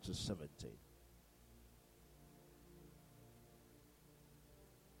chapter 17.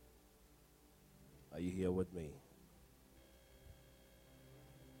 Are you here with me?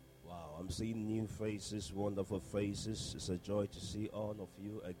 Wow, I'm seeing new faces, wonderful faces. It's a joy to see all of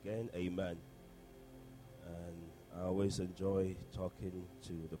you again. Amen. And I always enjoy talking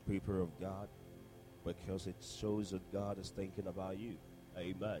to the people of God because it shows that God is thinking about you.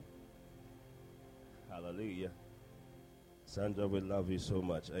 Amen. Hallelujah. Sandra, we love you so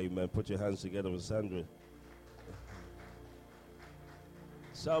much. Amen. Put your hands together with Sandra.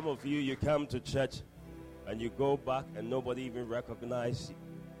 Some of you come to church and you go back and nobody even recognizes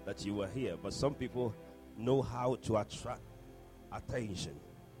that you were here. But some people know how to attract attention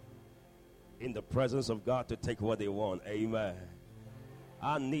in the presence of God to take what they want. Amen.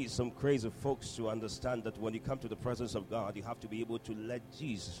 I need some crazy folks to understand that when you come to the presence of God, you have to be able to let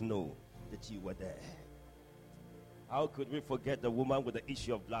Jesus know that you were there. How could we forget the woman with the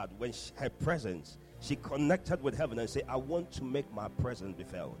issue of blood? When her presence, she connected with heaven and said, I want to make my presence be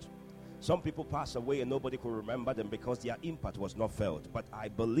felt. Some people pass away and nobody could remember them because their impact was not felt. But I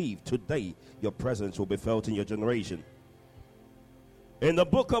believe today your presence will be felt in your generation. In the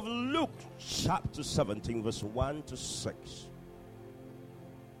book of Luke, chapter 17, verse 1 to 6.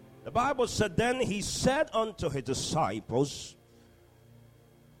 The Bible said, then he said unto his disciples,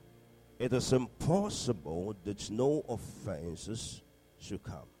 it is impossible that no offenses should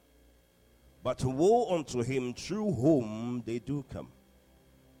come. But woe unto him through whom they do come.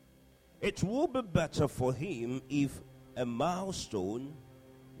 It would be better for him if a millstone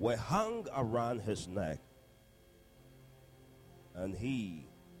were hung around his neck, and he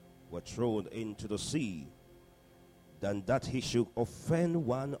were thrown into the sea, than that he should offend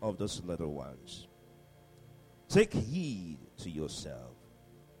one of those little ones. Take heed to yourself.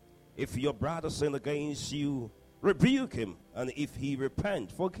 If your brother sin against you, rebuke him, and if he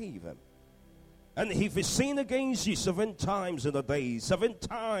repent, forgive him. And if he sin against you 7 times in a day, 7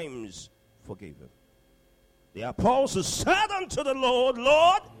 times forgive him. The apostles said unto the Lord,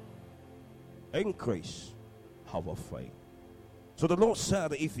 Lord, increase our faith. So the Lord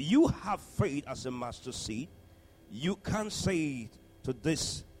said, if you have faith as a mustard seed, you can say to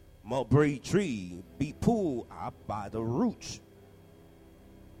this mulberry tree, be pulled up by the roots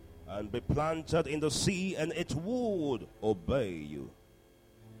and be planted in the sea, and it would obey you.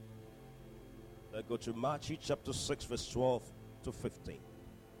 Let's go to Matthew chapter 6, verse 12 to 15.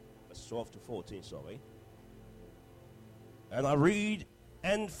 Verse 12 to 14, sorry. And I read,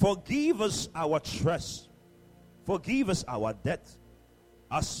 and forgive us our trespass, forgive us our debt,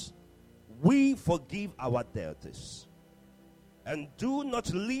 as we forgive our debtors. And do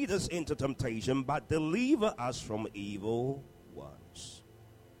not lead us into temptation, but deliver us from evil ones.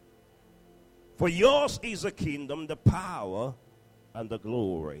 For yours is the kingdom, the power, and the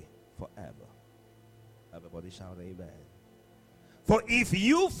glory forever. Everybody shout amen. For if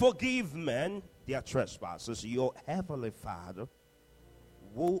you forgive men their trespasses, your heavenly Father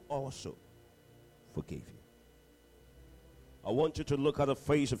will also forgive you. I want you to look at the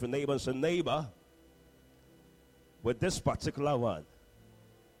face of your neighbor and say, neighbor, with this particular one,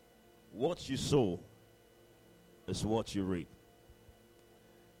 what you sow is what you reap.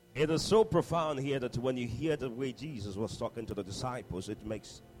 It is so profound here that when you hear the way Jesus was talking to the disciples, it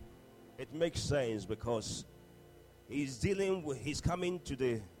makes sense, because he's coming to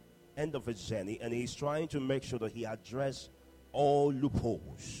the end of his journey, and he's trying to make sure that he addresses all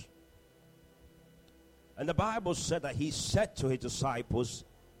loopholes. And the Bible said that he said to his disciples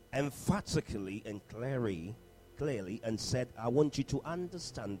emphatically and clearly and said, I want you to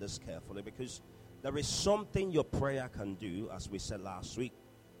understand this carefully, because there is something your prayer can do, as we said last week.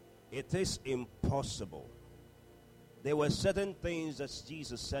 It is impossible. There were certain things that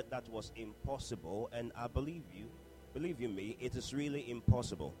Jesus said that was impossible, and I believe you me, it is really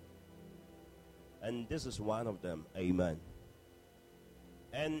impossible. And this is one of them. Amen.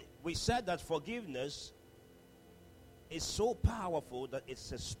 And we said that forgiveness is so powerful that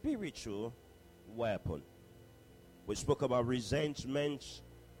it's a spiritual weapon. We spoke about resentment,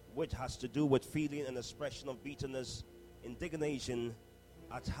 which has to do with feeling an expression of bitterness, indignation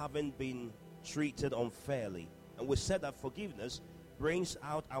at having been treated unfairly. And we said that forgiveness brings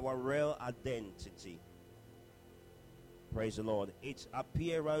out our real identity. Praise the Lord. Its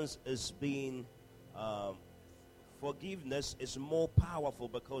appearance is being, forgiveness is more powerful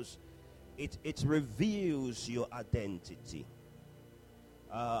because it reveals your identity.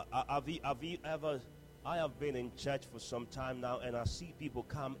 Have you ever, I have been in church for some time now, and I see people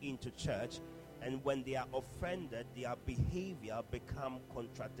come into church, and when they are offended, their behavior become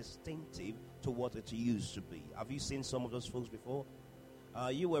contradistinct to what it used to be. Have you seen some of those folks before?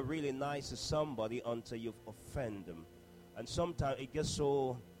 you were really nice to somebody until you've offended them. And sometimes it gets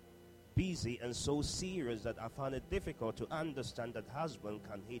so busy and so serious that I find it difficult to understand that husband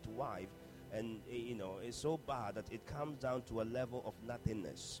can hate wife. And, it's so bad that it comes down to a level of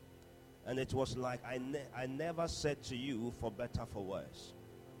nothingness. And it was like, I never said to you for better, for worse.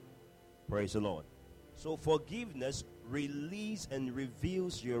 Praise the Lord. So forgiveness releases and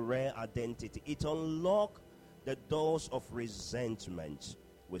reveals your rare identity. It unlocks the doors of resentment.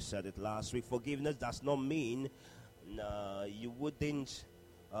 We said it last week. Forgiveness does not mean you wouldn't.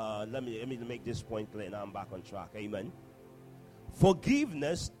 Let me make this point clear. Now I'm back on track. Amen.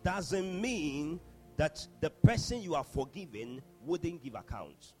 Forgiveness doesn't mean that the person you are forgiving wouldn't give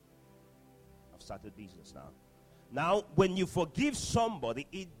account. I've started business now. Now, when you forgive somebody,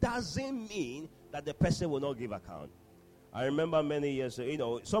 it doesn't mean that the person will not give account. I remember many years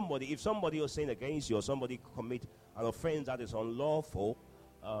ago, if somebody was saying against you or somebody commit an offense that is unlawful,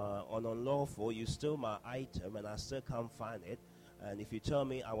 you steal my item and I still can't find it. And if you tell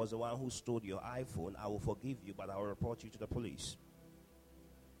me I was the one who stole your iPhone, I will forgive you, but I will report you to the police.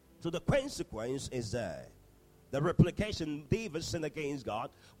 So the consequence is there. The replication, David sinned against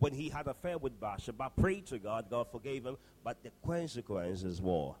God when he had an affair with Bathsheba, prayed to God, God forgave him, but the consequence is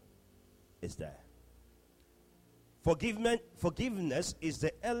war. Is there. Forgiveness is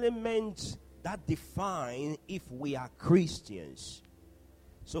the element that defines if we are Christians.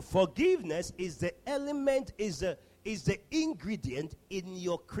 So forgiveness is the element, is the ingredient in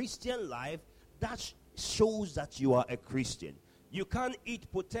your Christian life that shows that you are a Christian. You can't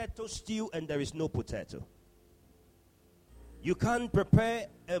eat potato stew and there is no potato. You can't prepare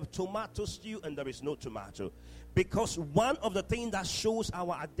a tomato stew and there is no tomato. Because one of the things that shows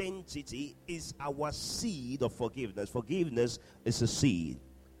our identity is our seed of forgiveness. Forgiveness is a seed.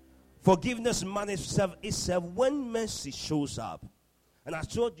 Forgiveness manifests itself when mercy shows up. And I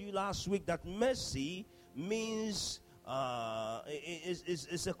told you last week that mercy means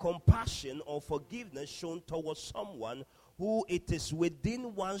is a compassion or forgiveness shown towards someone who it is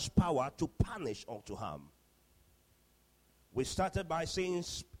within one's power to punish or to harm. We started by saying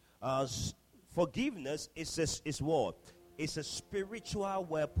forgiveness is what? It's a spiritual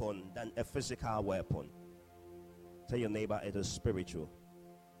weapon than a physical weapon. Tell your neighbor it is spiritual.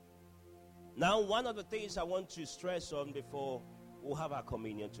 Now, one of the things I want to stress on before we'll have our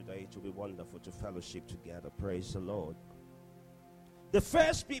communion today, to be wonderful to fellowship together. Praise the Lord. The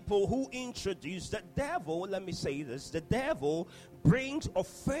first people who introduced the devil, let me say this, the devil brings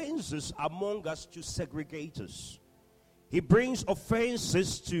offenses among us to segregate us. He brings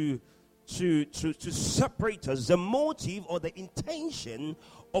offenses to separate us. The motive or the intention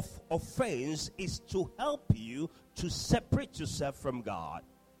of offense is to help you to separate yourself from God.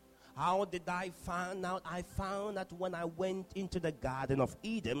 How did I find out? I found that when I went into the Garden of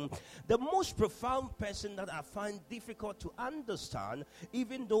Eden, the most profound person that I find difficult to understand,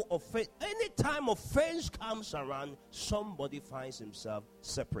 even though any time offense comes around, somebody finds himself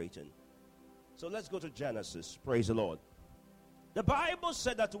separating. So let's go to Genesis. Praise the Lord. The Bible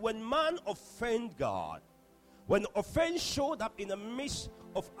said that when man offended God, when offense showed up in the midst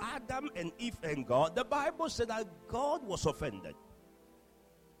of Adam and Eve and God, the Bible said that God was offended.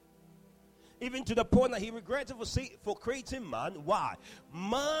 Even to the point that he regretted for creating man. Why?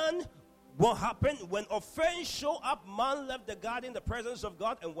 Man, what happened? When offense showed up, man left the garden in the presence of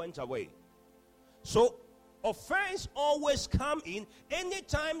God and went away. So, offense always come in.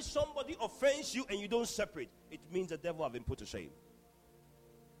 Anytime somebody offends you and you don't separate, it means the devil have been put to shame.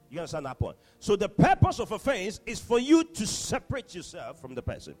 You understand that point? So the purpose of offense is for you to separate yourself from the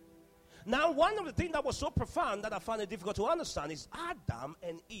person. Now, one of the things that was so profound that I found it difficult to understand is Adam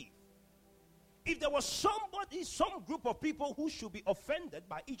and Eve. If there was some group of people who should be offended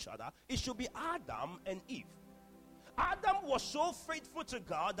by each other, it should be Adam and Eve. Adam was so faithful to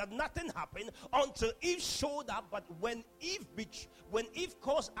God that nothing happened until Eve showed up. But when Eve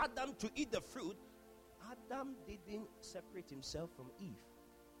caused Adam to eat the fruit, Adam didn't separate himself from Eve.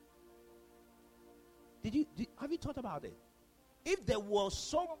 Have you thought about it? If there was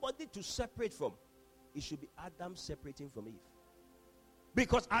somebody to separate from, it should be Adam separating from Eve.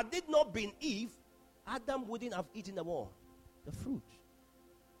 Because had it not been Eve, Adam wouldn't have eaten the fruit.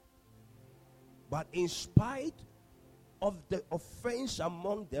 But in spite of the offense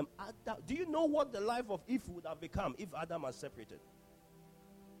among them, Adam, do you know what the life of Eve would have become if Adam had separated?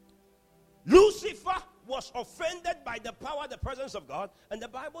 Lucifer was offended by the power, the presence of God, and the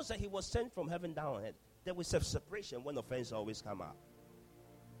Bible said he was sent from heaven down on earth. There was a separation when offense always come out.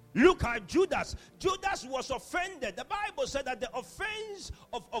 Look at Judas. Judas was offended. The Bible said that the offense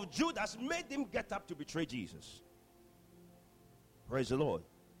of Judas made him get up to betray Jesus. Praise the Lord.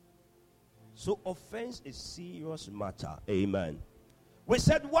 So offense is serious matter. Amen. We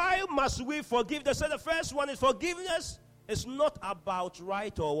said, why must we forgive? They said the first one is forgiveness is not about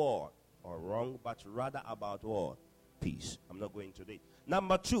right or wrong, but rather about what? Peace. I'm not going to it.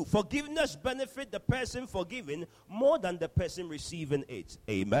 Number 2, forgiveness benefit the person forgiven more than the person receiving it.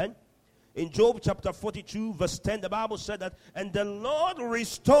 Amen. In Job chapter 42 verse 10, the Bible said that, and the Lord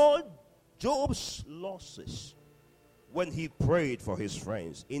restored Job's losses when he prayed for his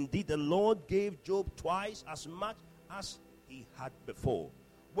friends. Indeed, the Lord gave Job twice as much as he had before.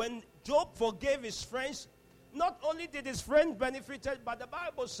 When Job forgave his friends, not only did his friend benefited, but the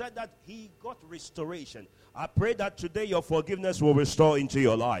Bible said that he got restoration. I pray that today your forgiveness will restore into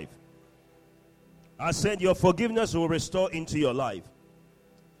your life. I said your forgiveness will restore into your life.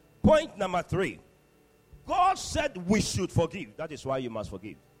 Point number 3. God said we should forgive. That is why you must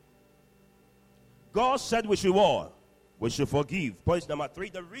forgive. God said we should what? We should forgive. Point number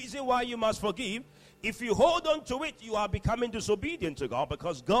 3. The reason why you must forgive, if you hold on to it, you are becoming disobedient to God,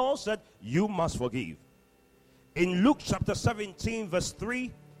 because God said you must forgive. In Luke chapter 17 verse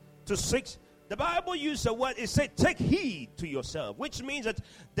 3 to 6, the Bible used a word, it said, take heed to yourself, which means that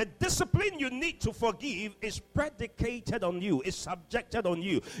the discipline you need to forgive is predicated on you, is subjected on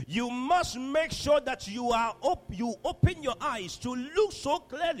you. You must make sure that you open your eyes to look so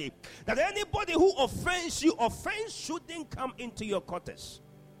clearly that anybody who offends you, offense shouldn't come into your cortex.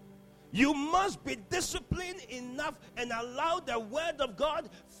 You must be disciplined enough and allow the word of God.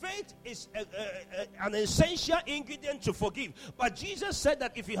 Faith is an essential ingredient to forgive. But Jesus said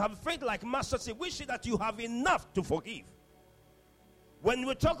that if you have faith like mustard seed, we see that you have enough to forgive. When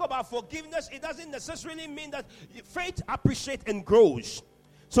we talk about forgiveness, it doesn't necessarily mean that faith appreciates and grows.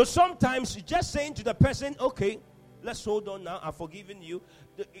 So sometimes just saying to the person, okay, let's hold on now, I've forgiven you.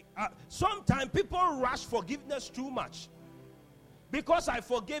 Sometimes people rush forgiveness too much. Because I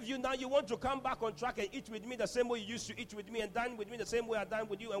forgave you, now you want to come back on track and eat with me the same way you used to eat with me, and dine with me the same way I dine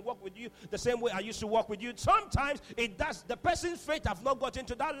with you, and walk with you the same way I used to walk with you. Sometimes it does. The person's faith have not gotten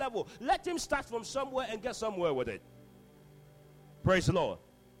to that level. Let him start from somewhere and get somewhere with it. Praise the Lord.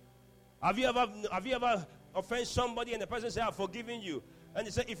 Have you ever offended somebody and the person say, I've forgiven you? And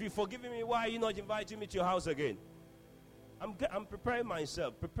they say, if you've forgiven me, why are you not inviting me to your house again? I'm preparing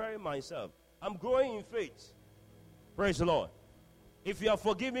myself. I'm growing in faith. Praise the Lord. If you are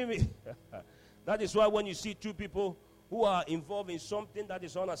forgiving me, that is why when you see two people who are involved in something that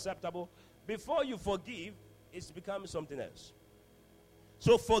is unacceptable, before you forgive, it's becoming something else.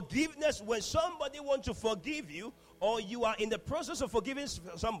 So forgiveness, when somebody wants to forgive you, or you are in the process of forgiving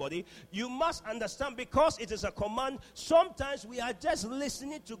somebody, you must understand, because it is a command, sometimes we are just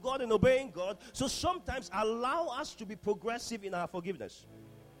listening to God and obeying God. So sometimes allow us to be progressive in our forgiveness.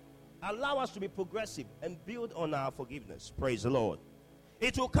 Allow us to be progressive and build on our forgiveness. Praise the Lord.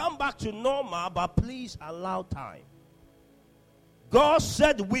 It will come back to normal, but please allow time. God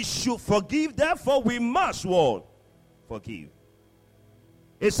said we should forgive, therefore we must what? Forgive.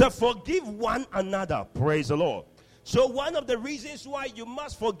 It's a forgive one another. Praise the Lord. So one of the reasons why you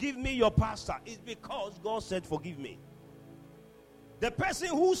must forgive me, your pastor, is because God said forgive me. The person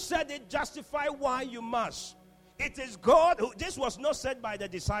who said it justify why you must. It is God who, this was not said by the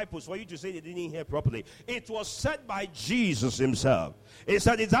disciples for you to say they didn't hear properly. It was said by Jesus himself. He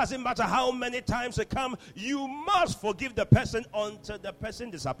said it doesn't matter how many times they come, you must forgive the person until the person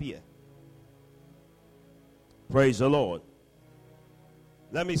disappears. Praise the Lord.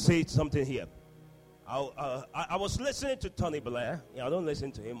 Let me say something here. I was listening to Tony Blair. I don't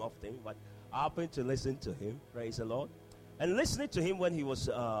listen to him often, but I happened to listen to him. Praise the Lord. And listening to him when he was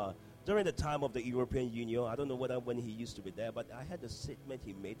during the time of the European Union, I don't know whether when he used to be there, but I had a statement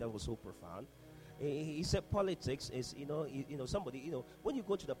he made that was so profound. He said politics is, somebody, when you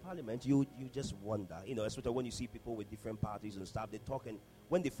go to the parliament, you just wonder, especially when you see people with different parties and stuff, they talk, and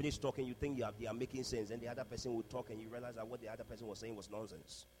when they finish talking, you think they are making sense, and the other person will talk, and you realize that what the other person was saying was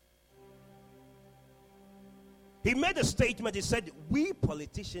nonsense. He made a statement, he said, we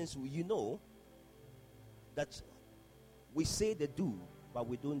politicians, that we say they do, but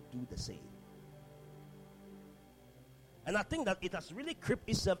we don't do the same. And I think that it has really crept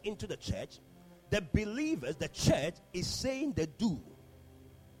itself into the church. The believers, the church, is saying they do,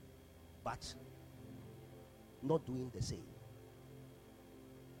 but not doing the same.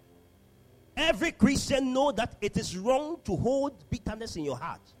 Every Christian knows that it is wrong to hold bitterness in your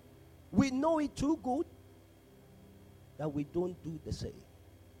heart. We know it too good that we don't do the same.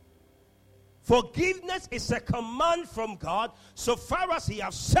 Forgiveness is a command from God. So far as he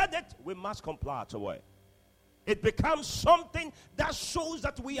has said it, we must comply to it. It becomes something that shows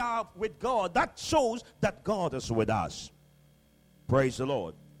that we are with God. That shows that God is with us. Praise the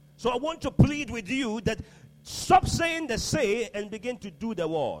Lord. So I want to plead with you that stop saying the say and begin to do the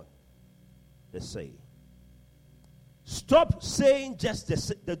word. The say. Stop saying just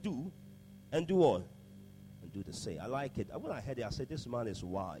the do and do all. And do the say. I like it. When I heard it, I said, this man is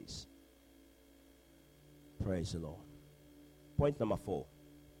wise. Praise the Lord. Point number 4.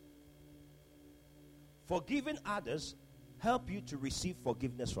 Forgiving others help you to receive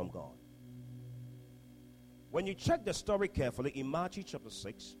forgiveness from God. When you check the story carefully in Matthew chapter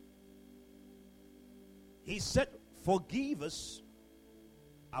 6, he said, forgive us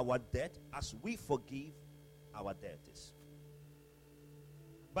our debt as we forgive our debtors.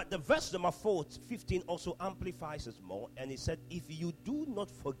 But the verse number 15 also amplifies it more, and he said, if you do not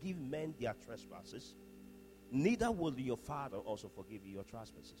forgive men their trespasses, neither will your Father also forgive you your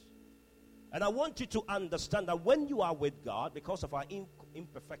trespasses. And I want you to understand that when you are with God, because of our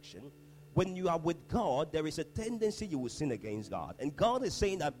imperfection, when you are with God, there is a tendency you will sin against God. And God is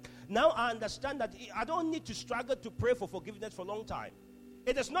saying that, now I understand that I don't need to struggle to pray for forgiveness for a long time.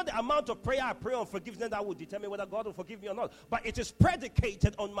 It is not the amount of prayer I pray on forgiveness that will determine whether God will forgive me or not. But it is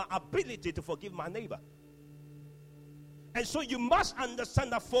predicated on my ability to forgive my neighbor. And so you must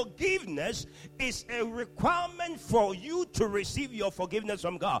understand that forgiveness is a requirement for you to receive your forgiveness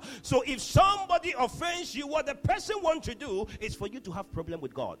from God. So if somebody offends you, what the person wants to do is for you to have problem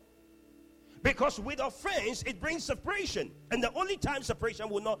with God. Because with offense, it brings separation. And the only time separation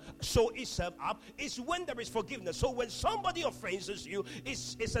will not show itself up is when there is forgiveness. So when somebody offends you,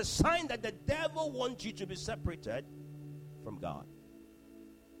 it's a sign that the devil wants you to be separated from God.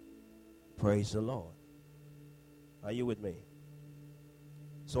 Praise the Lord. Are you with me?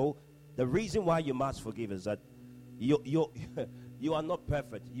 So the reason why you must forgive is that you are not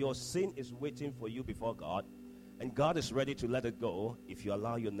perfect. Your sin is waiting for you before God. And God is ready to let it go if you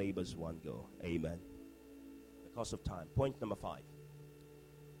allow your neighbors one go. Amen. Because of time. Point number 5.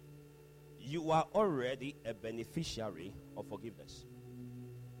 You are already a beneficiary of forgiveness.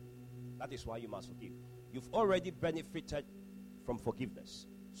 That is why you must forgive. You've already benefited from forgiveness.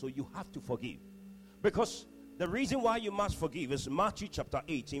 So you have to forgive. Because the reason why you must forgive is Matthew chapter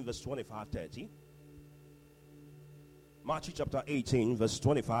 18 verse 25-30. Matthew chapter 18 verse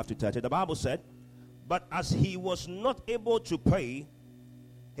 25 to 30. The Bible said, but as he was not able to pay,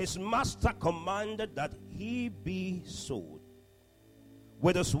 his master commanded that he be sold,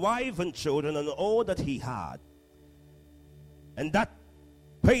 with his wife and children and all that he had, and that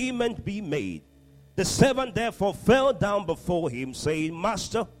payment be made. The servant therefore fell down before him, saying,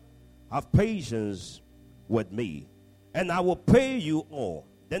 Master, have patience with me, and I will pay you all.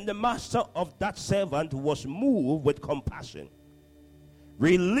 Then the master of that servant was moved with compassion,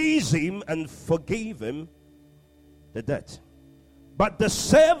 released him and forgave him the debt. But the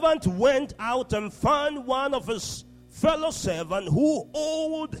servant went out and found one of his fellow servants who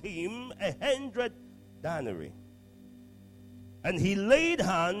owed him 100 denarii. And he laid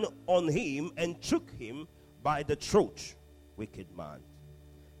hand on him and took him by the throat, wicked man,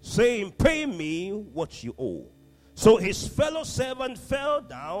 saying, pay me what you owe. So his fellow servant fell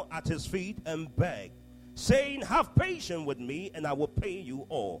down at his feet and begged, saying, have patience with me, and I will pay you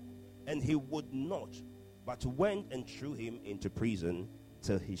all. And he would not, but went and threw him into prison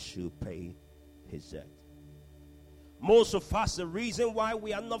till he should pay his debt. Most of us, the reason why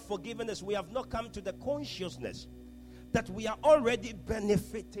we are not forgiven is we have not come to the consciousness that we are already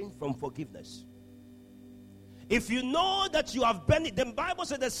benefiting from forgiveness. If you know that you have benefited, the Bible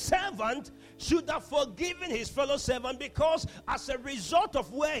said the servant should have forgiven his fellow servant, because as a result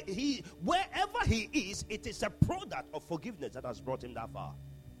of wherever he is, it is a product of forgiveness that has brought him that far.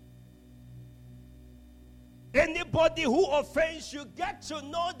 Anybody who offends you, get to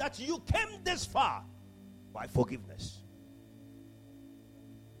know that you came this far by forgiveness.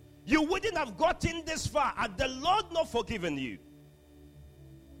 You wouldn't have gotten this far had the Lord not forgiven you.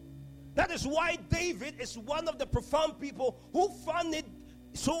 That is why David is one of the profound people who found it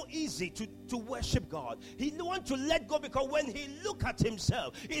so easy to worship God. He didn't want to let go, because when he looked at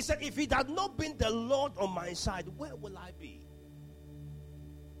himself, he said, if it had not been the Lord on my side, where will I be?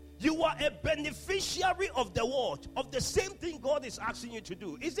 You are a beneficiary of the word, of the same thing God is asking you to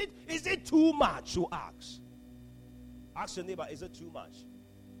do. Is it too much to ask? Ask your neighbor, is it too much?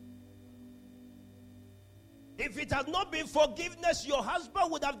 If it had not been forgiveness, your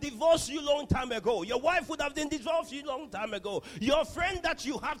husband would have divorced you long time ago. Your wife would have been divorced you long time ago. Your friend that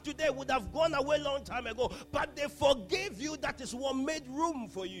you have today would have gone away long time ago. But they forgave you. That is what made room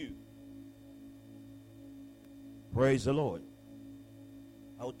for you. Praise the Lord.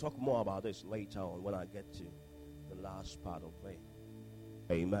 I will talk more about this later on when I get to the last part of it.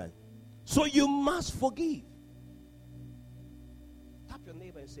 Amen. So you must forgive. Tap your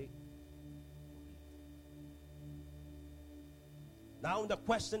neighbor and say, now the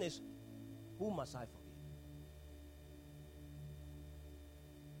question is, who must I forgive?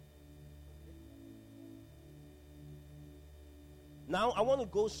 Now I want to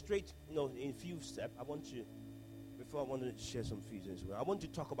go straight, in a few steps. Before I want to share some few things. I want to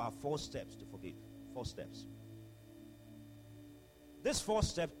talk about 4 steps to forgive. 4 steps. This 4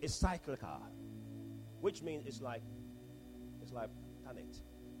 step is cyclical, which means it's like planet.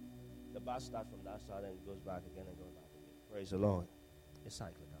 The bus starts from that side and goes back again and goes back again. Praise the Lord. It's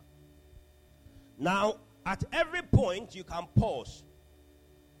cyclical. Now, at every point, you can pause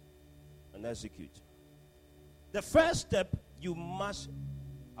and execute. The first step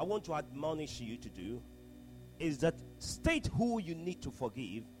I want to admonish you to do is that state who you need to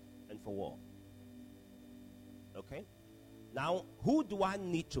forgive and for what. Okay? Now, who do I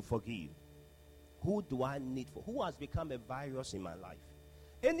need to forgive? Who do I need for? Who has become a virus in my life?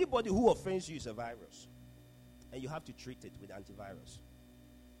 Anybody who offends you is a virus. And you have to treat it with antivirus.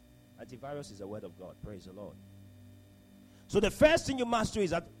 Antivirus is the word of God. Praise the Lord. So the first thing you must do is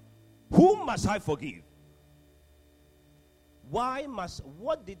that, who must I forgive?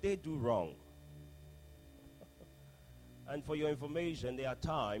 What did they do wrong? And for your information, there are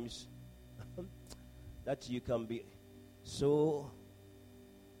times that you can be so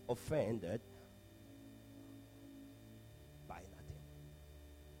offended by nothing.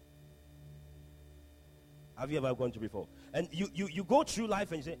 Have you ever gone through before? And you go through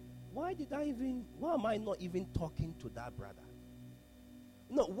life and you say, why am I not even talking to that brother?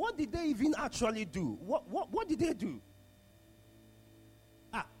 No, what did they even actually do? What did they do?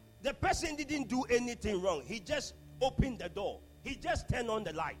 The person didn't do anything wrong. He just opened the door. He just turned on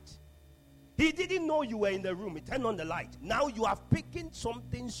the light. He didn't know you were in the room. He turned on the light. Now you are picking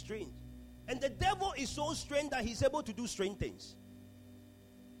something strange. And the devil is so strange that he's able to do strange things.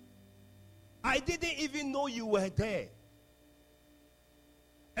 I didn't even know you were there.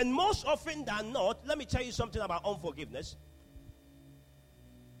 And most often than not, let me tell you something about unforgiveness.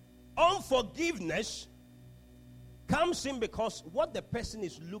 Unforgiveness comes in because what the person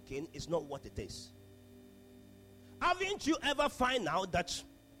is looking is not what it is. Haven't you ever find out that,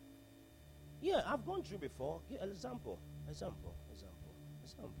 I've gone through before. Example.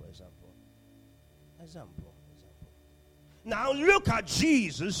 Now look at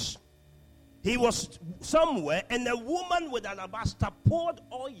Jesus. He was somewhere and a woman with an alabaster poured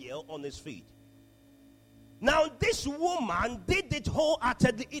oil on his feet. Now this woman did it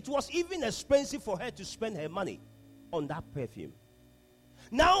wholeheartedly. It was even expensive for her to spend her money on that perfume.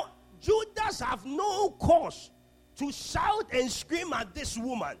 Now Judas have no cause to shout and scream at this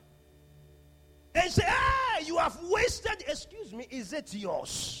woman and say, hey, you have wasted, excuse me, is it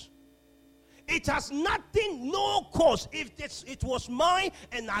yours? It has nothing, no cause. If it was mine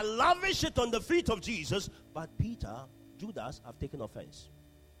and I lavish it on the feet of Jesus, but Judas have taken offense.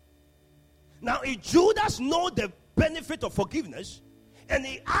 Now if Judas know the benefit of forgiveness and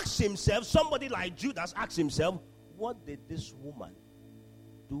he asks himself, somebody like Judas asks himself, what did this woman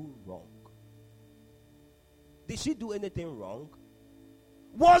do wrong? Did she do anything wrong?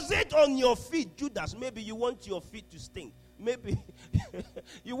 Was it on your feet, Judas? Maybe you want your feet to stink. Maybe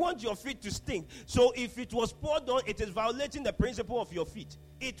you want your feet to stink. So if it was poured on, it is violating the principle of your feet.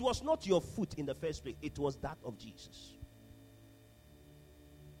 It was not your foot in the first place. It was that of Jesus.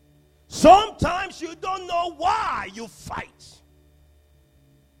 Sometimes you don't know why you fight.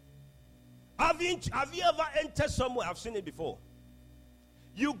 Have you ever entered somewhere? I've seen it before.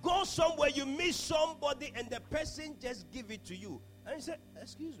 You go somewhere, you meet somebody, and the person just give it to you. And you say,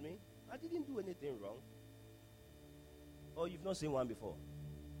 excuse me, I didn't do anything wrong. Or you've not seen one before.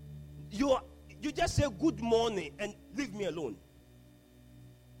 You just say good morning and leave me alone.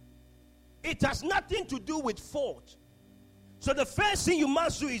 It has nothing to do with fault. So the first thing you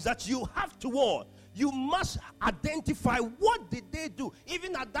must do is that you have to war. You must identify what did they do.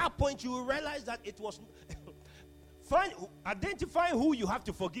 Even at that point, you will realize that it was... Identifying who you have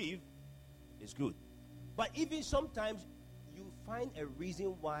to forgive is good. But even sometimes, you find a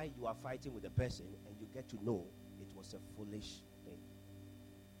reason why you are fighting with a person and you get to know it was a foolish thing.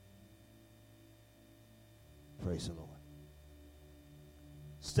 Praise the Lord.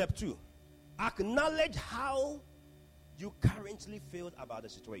 Step 2. Acknowledge how you currently feel about the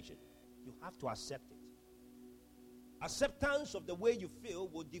situation. You have to accept it. Acceptance of the way you feel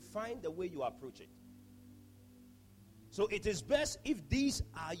will define the way you approach it. So it is best if these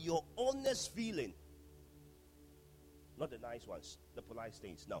are your honest feeling. Not the nice ones, the polite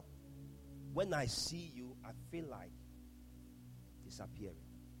things. No. When I see you, I feel like disappearing.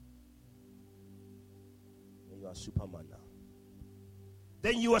 And you are Superman now.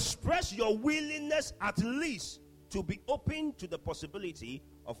 then you express your willingness at least to be open to the possibility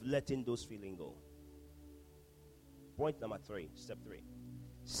of letting those feelings go. Point number 3, step 3.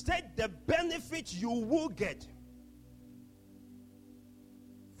 State the benefit you will get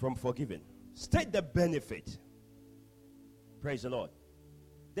from forgiving. State the benefit. Praise the Lord.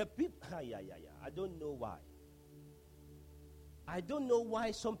 The people, I don't know why. I don't know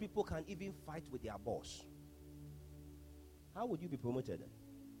why some people can even fight with their boss. How would you be promoted then?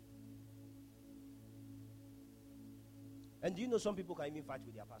 And do you know some people can even fight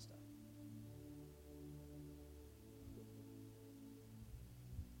with their pastor?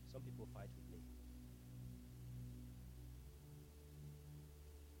 Some people fight with me.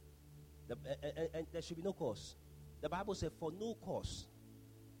 And there should be no cause. The Bible says, for no cause,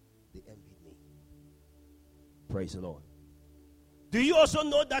 they envied me. Praise the Lord. Do you also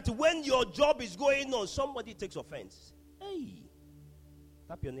know that when your job is going on, somebody takes offense? Hey,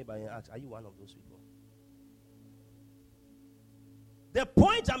 tap your neighbor and ask, are you one of those people? The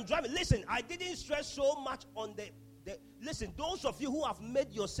point I'm driving, listen, I didn't stress so much on listen, those of you who have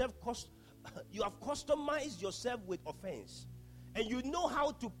made yourself, you have customized yourself with offense. And you know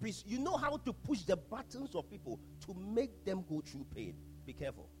how to push the buttons of people to make them go through pain. Be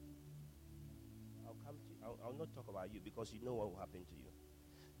careful. I'll not talk about you because you know what will happen to you.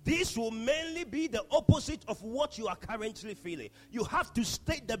 This will mainly be the opposite of what you are currently feeling. You have to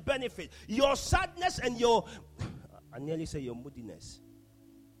state the benefit. Your sadness and I nearly say your moodiness.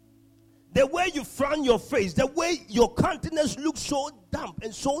 The way you frown your face, the way your countenance looks so damp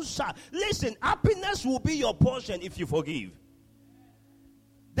and so sad. Listen, happiness will be your portion if you forgive.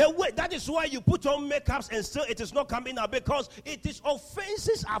 That is why you put on makeups and still it is not coming out, because it is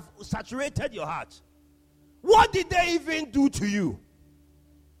offenses have saturated your heart. What did they even do to you?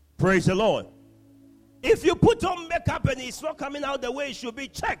 Praise the Lord. If you put on makeup and it's not coming out the way it should be,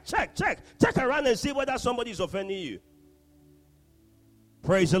 check around and see whether somebody is offending you.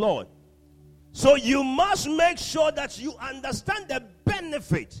 Praise the Lord. So you must make sure that you understand the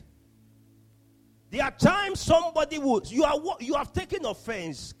benefit. There are times somebody you have taken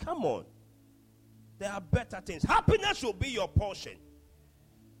offense. Come on. There are better things. Happiness will be your portion.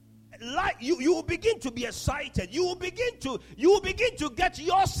 Like you will begin to be excited. You will begin to get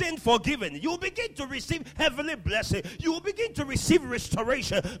your sin forgiven. You will begin to receive heavenly blessing. You will begin to receive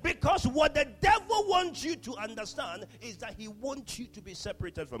restoration, because what the devil wants you to understand is that he wants you to be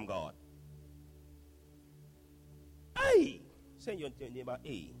separated from God. Hey, say your neighbor,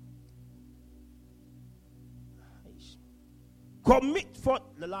 hey. Commit, for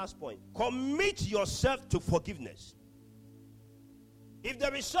the last point, commit yourself to forgiveness. If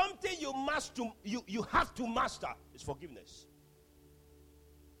there is something you have to master, it's forgiveness.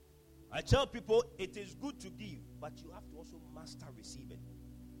 I tell people it is good to give, but you have to also master receiving.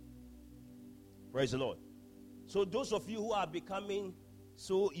 Praise the Lord. So those of you who are becoming,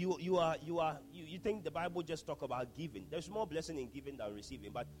 so you think the Bible just talk about giving. There's more blessing in giving than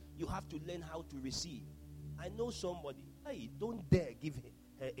receiving, but you have to learn how to receive. I know somebody, hey, don't dare give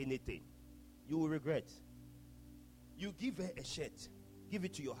her anything. You will regret. You give her a shirt. Give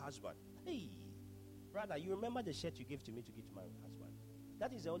it to your husband. Hey, brother, you remember the shirt you gave to me to give to my husband?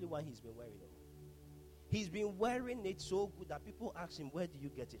 That is the only one he's been wearing. He's been wearing it so good that people ask him, where do you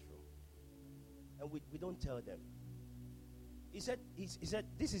get it from? And we don't tell them. He said,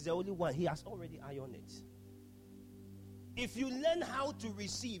 this is the only one. He has already ironed it. If you learn how to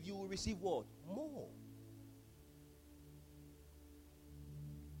receive, you will receive what? More.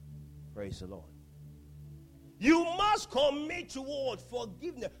 Praise the Lord. You must commit toward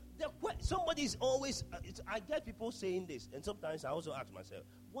forgiveness. Somebody is always, I get people saying this, and sometimes I also ask myself,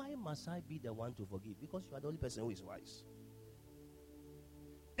 why must I be the one to forgive? Because you are the only person who is wise.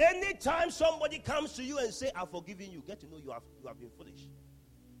 Anytime somebody comes to you and say, I've forgiven you, get to know you have been foolish.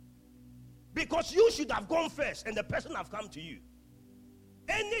 Because you should have gone first, and the person have come to you.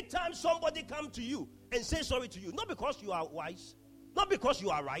 Anytime somebody comes to you and say sorry to you, not because you are wise, not because you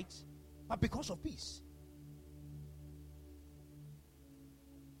are right, but because of peace.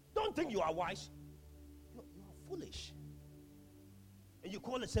 Don't think you are wise. You are foolish. And you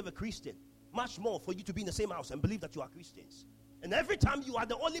call yourself a Christian. Much more for you to be in the same house and believe that you are Christians. And every time you are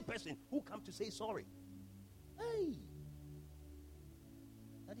the only person who come to say sorry. Hey.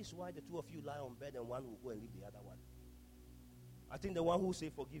 That is why the two of you lie on bed and one will go and leave the other one. I think the one who say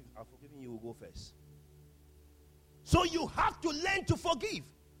forgive, I'm forgiving you will go first. So you have to learn to forgive.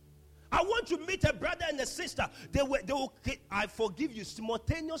 I want to meet a brother and a sister. They will, I forgive you.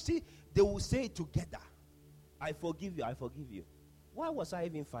 Simultaneously, they will say it together. I forgive you, I forgive you. Why was I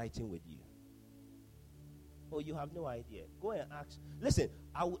even fighting with you? Oh, you have no idea. Go and ask. Listen,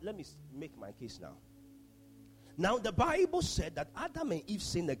 let me make my case now. Now, the Bible said that Adam and Eve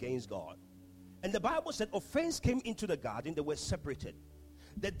sinned against God. And the Bible said offense came into the garden. They were separated.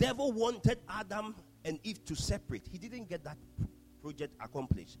 The devil wanted Adam and Eve to separate. He didn't get that project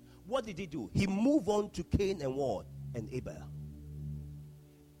accomplished. What did he do? He moved on to Cain and what? And Abel.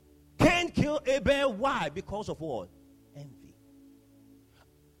 Cain killed Abel. Why? Because of what? Envy.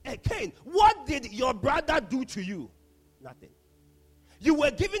 Hey, Cain, what did your brother do to you? Nothing. You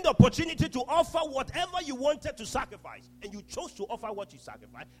were given the opportunity to offer whatever you wanted to sacrifice, and you chose to offer what you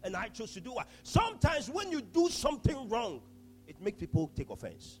sacrificed, and I chose to do what? Sometimes when you do something wrong, it makes people take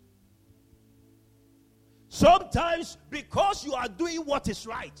offense. Sometimes because you are doing what is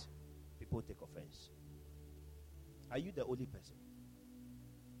right, people take offense. Are you the only person?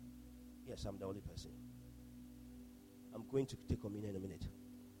 Yes, I'm the only person. I'm going to take communion in a minute.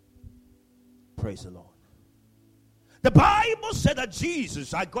 Praise the Lord. The Bible said that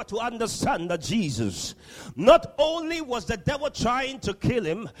Jesus, I got to understand that Jesus, not only was the devil trying to kill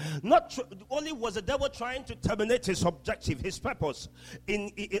him, only was the devil trying to terminate his objective, his purpose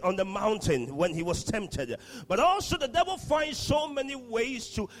on the mountain when he was tempted, but also the devil finds so many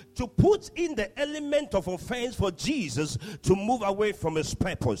ways to put in the element of offense for Jesus to move away from his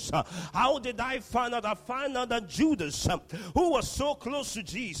purpose. How did I find out? I found out that Judas, who was so close to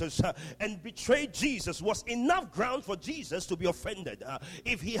Jesus and betrayed Jesus, was enough ground for Jesus to be offended.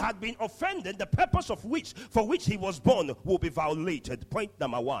 If he had been offended, the purpose for which he was born will be violated. Point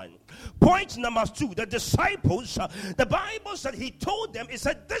number one. Point number two, the disciples, the Bible said he told them, he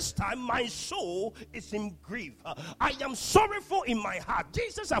said, this time my soul is in grief. I am sorrowful in my heart.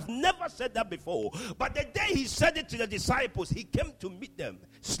 Jesus have never said that before. But the day he said it to the disciples, he came to meet them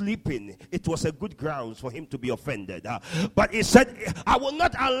sleeping. It was a good grounds for him to be offended. But he said, I will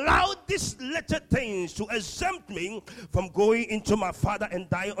not allow these little things to exempt me from going into my Father and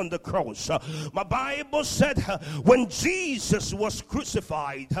dying on the cross. My Bible said when Jesus was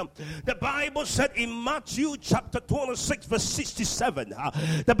crucified, the Bible said in Matthew chapter 26 verse 67,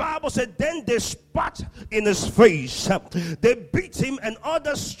 the Bible said then they spat in his face, they beat him, and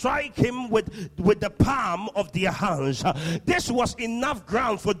others strike him with the palm of their hands. This was enough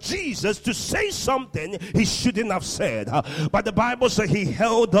ground for Jesus to say something he shouldn't have said, but the Bible said he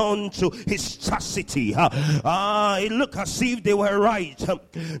held on to his chastity. It looked as if they were right.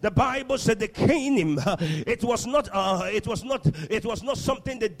 The Bible said they caned him. It was not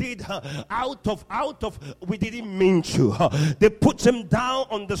something they did out of we didn't mean to. They put him down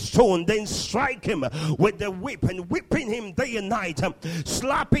on the stone, then strike him with the whip, and whipping him day and night,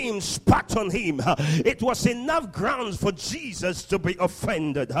 slapping him, spat on him. It was enough grounds for Jesus to be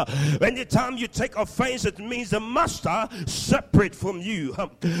offended. Anytime you take offense, it means the master separate from you.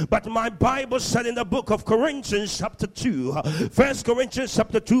 But my Bible said in the book of Corinthians chapter 2, 1 Corinthians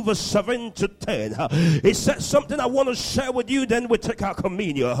chapter 2 verse 7 to 10, it says something I want to share with you, then we take our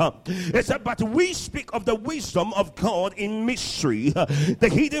communion. It said, but we speak of the wisdom of God in mystery, the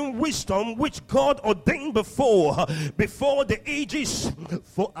hidden wisdom which God ordained before the ages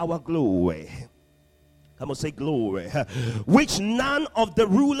for our glory. Come on, say glory. Which none of the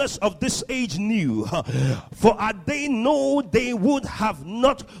rulers of this age knew. For had they known, they would have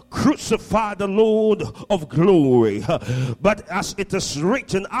not crucified the Lord of glory. But as it is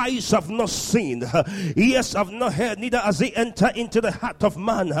written, eyes have not seen, ears have not heard, neither has they entered into the heart of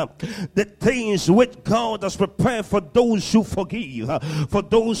man the things which God has prepared for those who forgive, for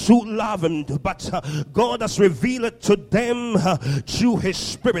those who love him. But God has revealed it to them through his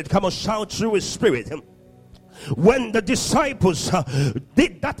Spirit. Come on, shout, through his Spirit. When the disciples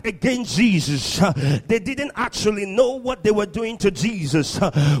did that against Jesus, they didn't actually know what they were doing to Jesus.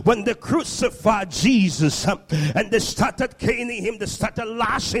 When they crucified Jesus and they started caning him, they started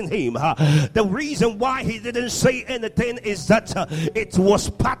lashing him, the reason why he didn't say anything is that it was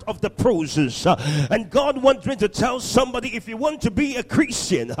part of the process. And God wants me to tell somebody, if you want to be a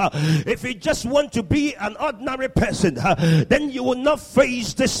Christian, if you just want to be an ordinary person, then you will not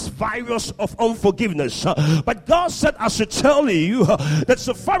face this virus of unforgiveness. But God said, I should tell you that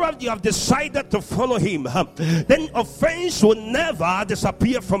so far as you have decided to follow him, then offense will never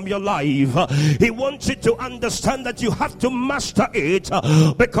disappear from your life. He wants you to understand that you have to master it,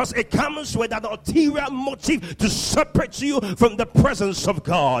 because it comes with an ulterior motive to separate you from the presence of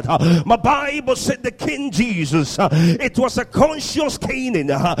God. My Bible said the King Jesus, it was a conscious caning.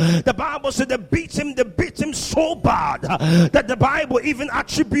 The Bible said they beat him so bad that the Bible even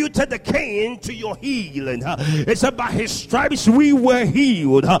attributed the cane to your healing. It said, by his stripes we were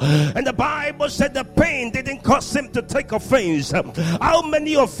healed. And the Bible said the pain didn't cause him to take offense. How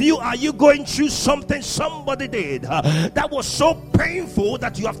many of you are you going through something somebody did that was so painful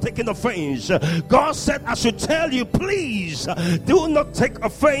that you have taken offense? God said, I should tell you, please do not take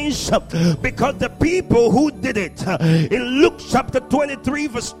offense, because the people who did it, in Luke chapter 23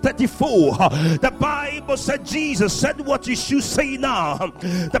 verse 34, the Bible said Jesus said what you should say now.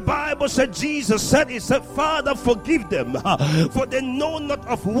 The Bible said Jesus said, he said, Father, forgive them, for they know not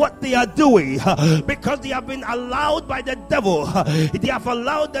of what they are doing, because they have been allowed by the devil, they have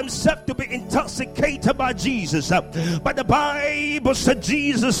allowed themselves to be intoxicated by Jesus. But the Bible said,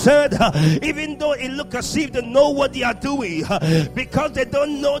 Jesus said, even though it look as if they know what they are doing, because they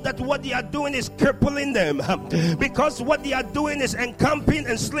don't know that what they are doing is crippling them, because what they are doing is encamping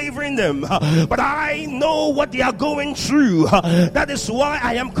and slavering them, but I know what they are going through. That is why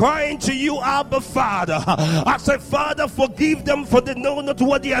I am crying to you, Abba Father. I said, Father, forgive them, for they know not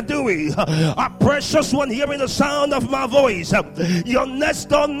what they are doing. Our precious one hearing the sound of my voice, your next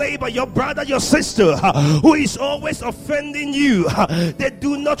door neighbor, your brother, your sister, who is always offending you, they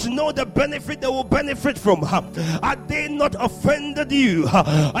do not know the benefit they will benefit from. Are they not offended you?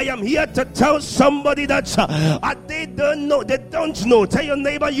 I am here to tell somebody that they don't know. They don't know. Tell your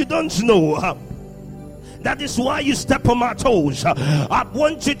neighbor, you don't know. That is why you step on my toes. I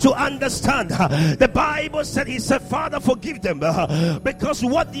want you to understand. The Bible said, he said, Father, forgive them, because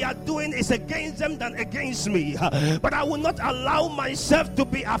what they are doing is against them than against me. But I will not allow myself to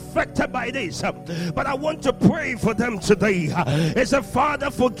be affected by this. But I want to pray for them today. He said, Father,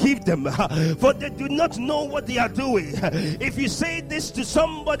 forgive them, for they do not know what they are doing. If you say this to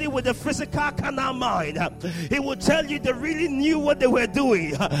somebody with a physical carnal mind, he will tell you they really knew what they were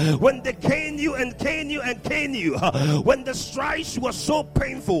doing. When they cane you and cane you and cane you, when the stripes were so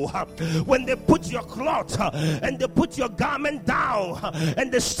painful, when they put your cloth and they put your garment down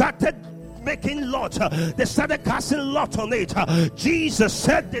and they started making lot, they started casting lot on it. Jesus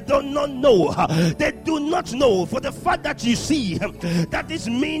said they do not know. They do not know. For the fact that you see, that is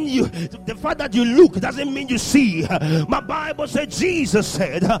mean you. The fact that you look doesn't mean you see. My Bible said, Jesus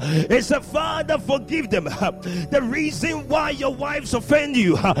said, it's a Father, forgive them. The reason why your wives offend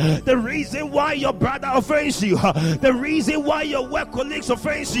you, the reason why your brother offends you, the reason why your work colleagues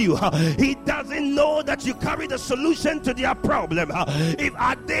offends you, he doesn't know that you carry the solution to their problem. If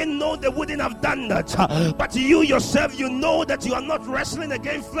I didn't know, they wouldn't have done that. But you yourself, you know that you are not wrestling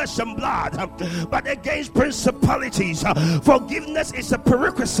against flesh and blood, but against principalities. Forgiveness is a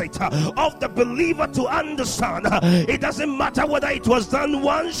prerequisite of the believer to understand. It doesn't matter whether it was done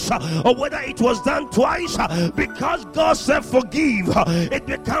once or whether it was done twice, because God said forgive. It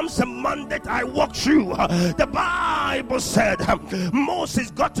becomes a mandate I walk through. The Bible said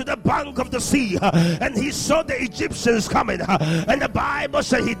Moses got to the bank of the sea and he saw the Egyptians coming, and the Bible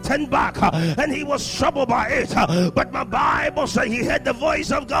said he turned back and he was troubled by it. But my Bible said he heard the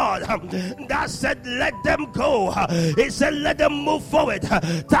voice of God that said, let them go. He said, let them move forward.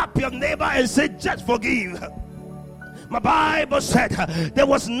 Tap your neighbor and say, just forgive. My Bible said there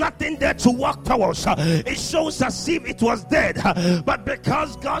was nothing there to walk towards. It shows as if it was dead. But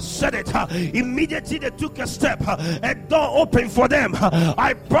because God said it, immediately they took a step. A door opened for them.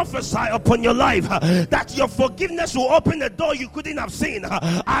 I prophesy upon your life that your forgiveness will open a door you couldn't have seen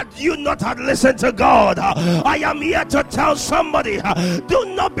had you not had listened to God. I am here to tell somebody,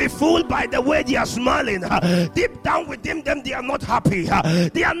 do not be fooled by the way they are smiling. Deep down within them, they are not happy.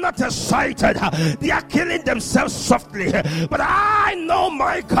 They are not excited. They are killing themselves softly. But I know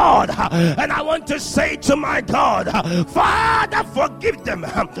my God, and I want to say to my God, Father, forgive them,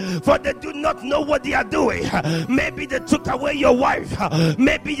 for they do not know what they are doing. Maybe they took away your wife,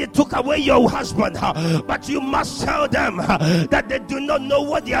 maybe they took away your husband, but you must tell them that they do not know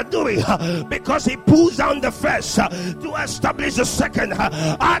what they are doing, because he pulls down the first to establish the second.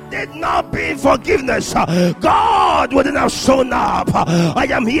 Had it not been forgiveness, God wouldn't have shown up. I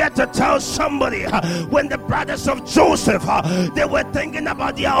am here to tell somebody, when the brothers of Joseph, they were thinking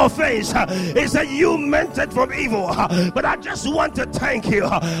about their offense, he said, you meant it from evil, but I just want to thank you.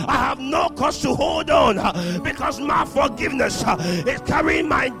 I have no cause to hold on, because my forgiveness is carrying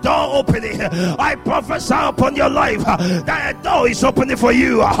my door opening. I prophesy upon your life that a door is opening for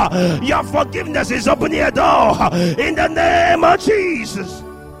you. Your forgiveness is opening a door in the name of Jesus.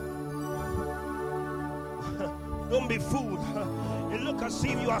 Don't be fooled. as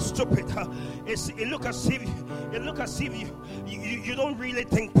if you are stupid. It look as if you don't really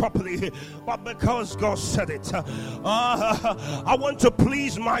think properly. But because God said it, I want to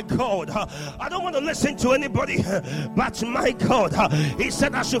please my God. I don't want to listen to anybody but my God. He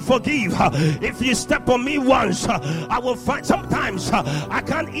said I should forgive. If you step on me once, I will find. Sometimes I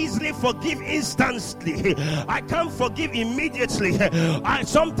can't easily forgive instantly. I can't forgive immediately. I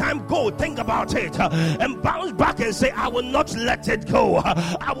sometimes go think about it and bounce back and say, I will not let it go.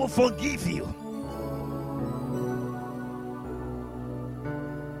 I will forgive you.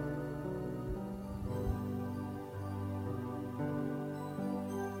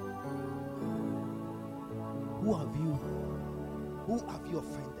 Who have you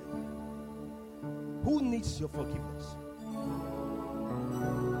offended? Who needs your forgiveness?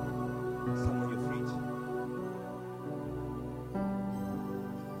 Stand on your feet.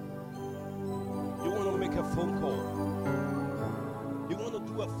 You want to make a phone call. You want to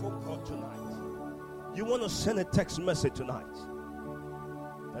do a phone call tonight. You want to send a text message tonight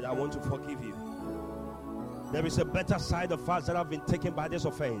that I want to forgive you. There is a better side of us that have been taken by this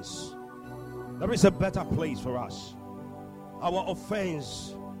offense. There is a better place for us. Our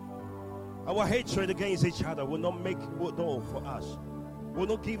offense, our hatred against each other will not make door for us, will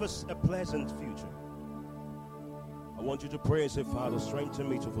not give us a pleasant future. I want you to pray and say, Father, strengthen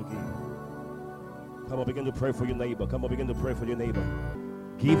me to forgive. Come on, begin to pray for your neighbor. Come on, begin to pray for your neighbor.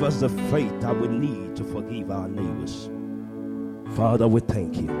 Give us the faith that we need to forgive our neighbors. Father, we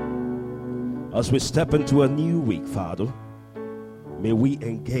thank you. As we step into a new week, Father, may we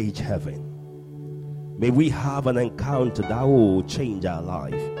engage heaven. May we have an encounter that will change our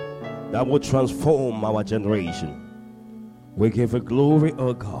life, that will transform our generation. We give you glory,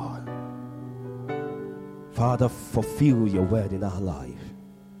 oh God. Father, fulfill your word in our life.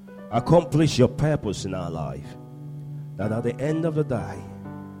 Accomplish your purpose in our life. That at the end of the day,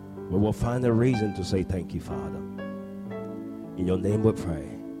 we will find a reason to say thank you, Father. In your name we pray.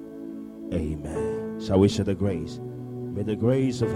 Amen. Shall we share the grace? May the grace of